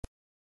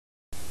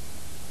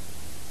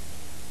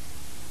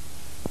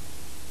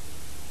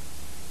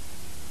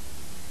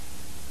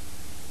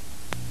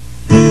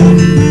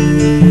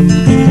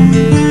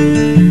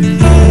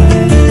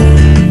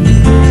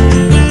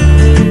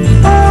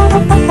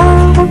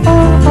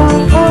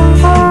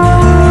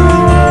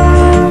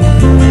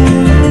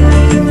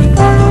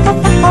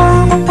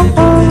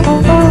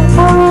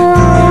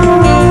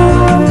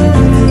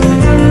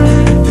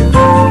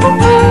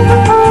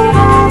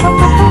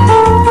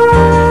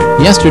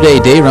Yesterday,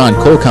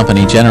 Daron Coal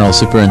Company General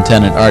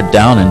Superintendent Art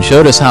Downen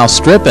showed us how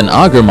strip and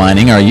auger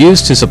mining are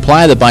used to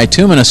supply the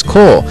bituminous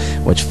coal,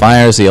 which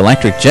fires the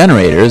electric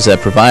generators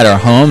that provide our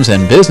homes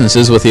and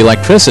businesses with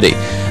electricity.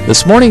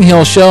 This morning,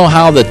 he'll show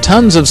how the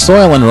tons of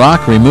soil and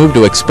rock removed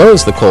to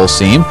expose the coal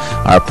seam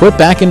are put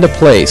back into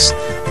place.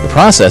 The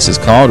process is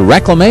called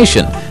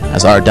reclamation,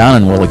 as Art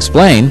Downen will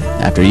explain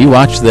after you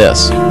watch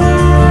this.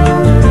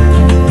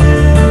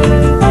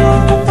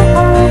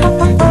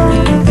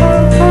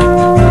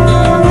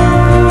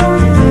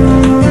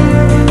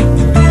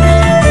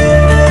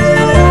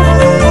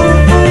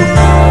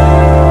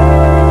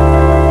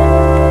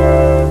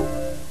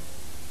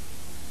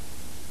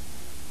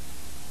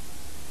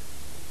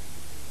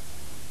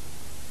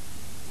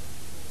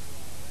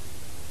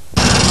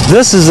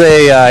 This is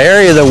a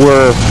area that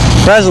we're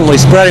presently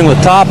spreading with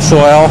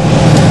topsoil,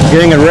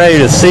 getting it ready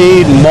to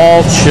seed and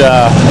mulch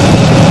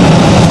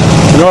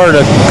in order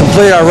to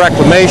complete our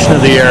reclamation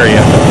of the area.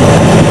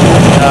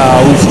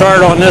 We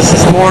started on this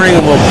morning,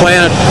 and we'll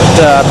plant it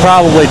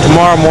probably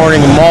tomorrow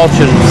morning and mulch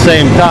it at the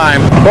same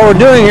time. What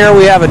we're doing here,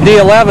 we have a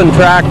D11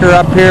 tractor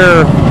up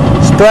here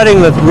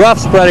rough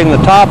spreading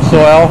the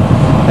topsoil.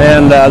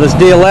 And this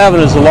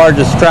D11 is the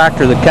largest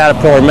tractor that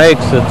Caterpillar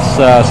makes. It's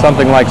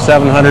something like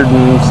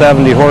 770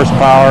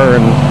 horsepower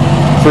and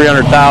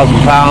 300,000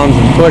 pounds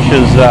and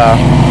pushes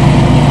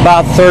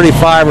about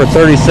 35 or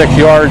 36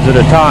 yards at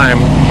a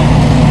time.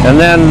 And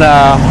then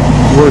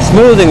we're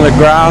smoothing the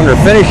ground or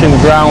finishing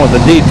the ground with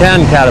a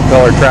D10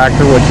 Caterpillar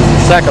tractor, which is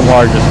the second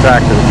largest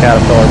tractor that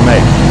Caterpillar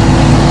makes.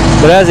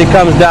 But as he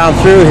comes down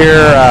through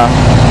here,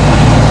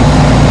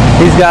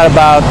 he's got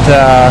about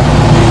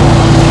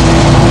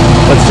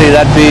let's see,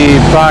 that'd be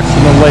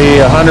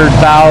approximately 100,000,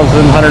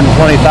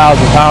 120,000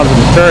 pounds of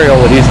material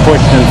that he's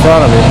pushing in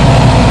front of him,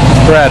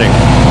 spreading.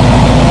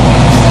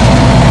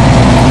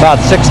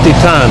 About 60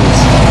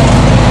 tons.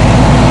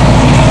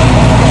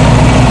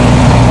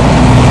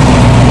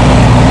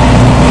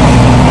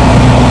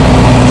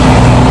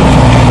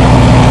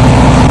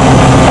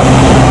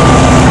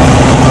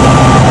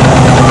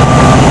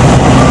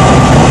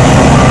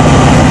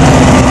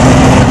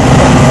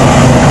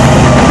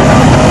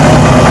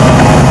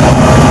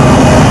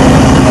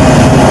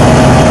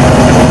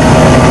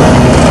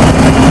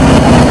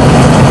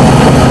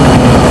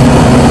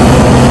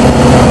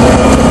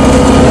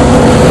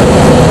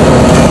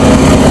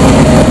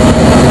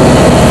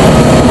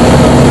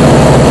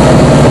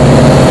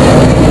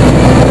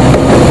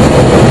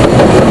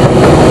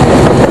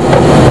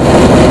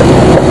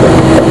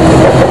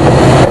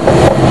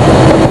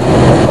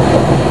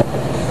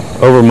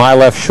 Over my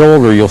left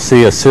shoulder, you'll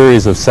see a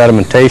series of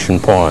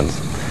sedimentation ponds,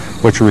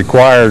 which are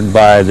required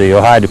by the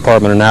Ohio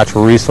Department of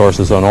Natural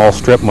Resources on all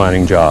strip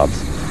mining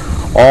jobs.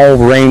 All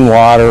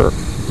rainwater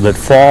that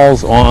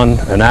falls on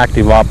an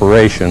active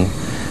operation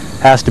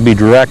has to be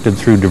directed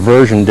through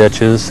diversion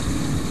ditches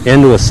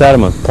into a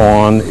sediment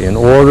pond in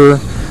order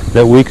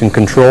that we can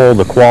control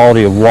the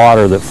quality of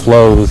water that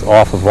flows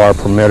off of our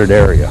permitted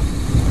area.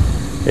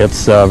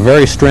 It's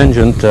very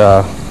stringent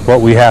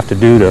what we have to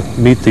do to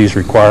meet these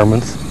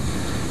requirements.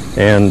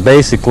 And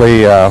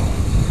basically,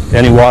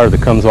 any water that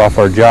comes off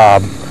our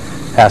job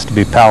has to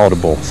be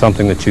palatable,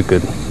 something that you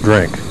could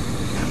drink.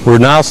 We're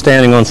now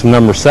standing on some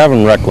number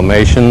 7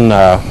 reclamation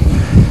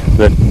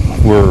that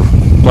we're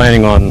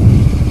planning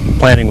on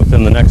planting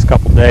within the next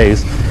couple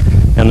days.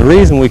 And the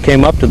reason we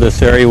came up to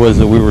this area was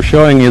that we were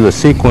showing you the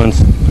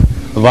sequence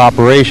of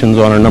operations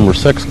on our number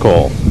 6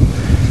 coal.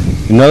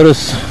 You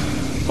notice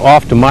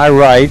off to my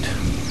right,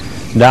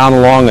 down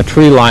along a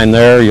tree line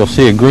there, you'll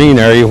see a green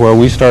area where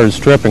we started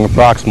stripping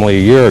approximately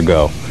a year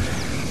ago.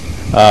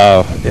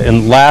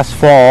 In last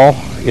fall,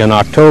 in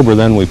October,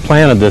 then we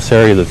planted this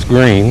area that's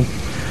green.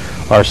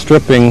 Our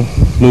stripping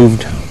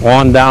moved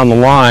on down the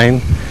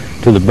line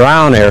to the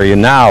brown area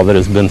now that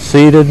has been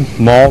seeded,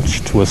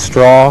 mulched with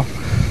straw,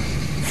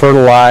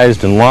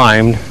 fertilized and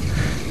limed.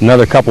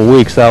 Another couple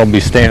weeks that'll be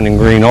standing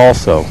green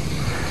also.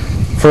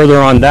 Further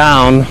on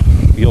down,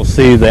 you'll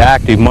see the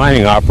active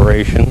mining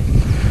operation,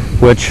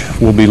 which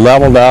will be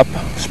leveled up,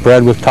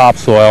 spread with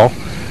topsoil,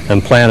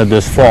 and planted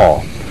this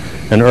fall.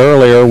 And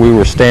earlier we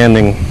were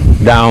standing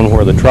down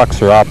where the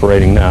trucks are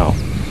operating now.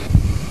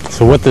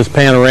 So what this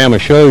panorama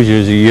shows you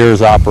is a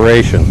year's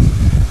operation.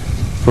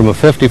 From a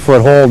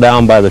 50-foot hole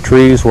down by the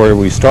trees where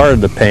we started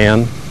the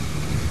pan,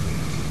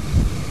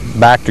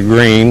 back to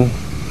green,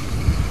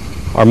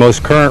 our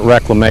most current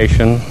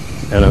reclamation,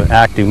 and an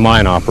active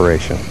mine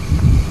operation.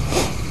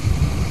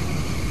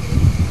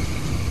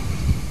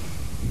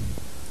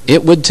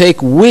 It would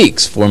take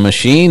weeks for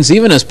machines,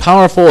 even as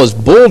powerful as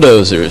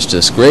bulldozers,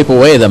 to scrape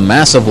away the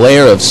massive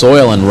layer of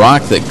soil and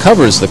rock that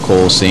covers the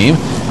coal seam.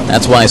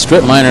 That's why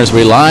strip miners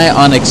rely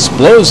on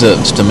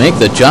explosives to make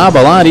the job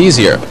a lot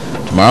easier.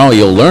 Tomorrow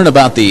you'll learn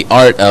about the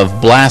art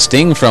of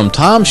blasting from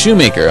Tom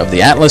Shoemaker of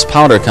the Atlas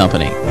Powder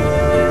Company.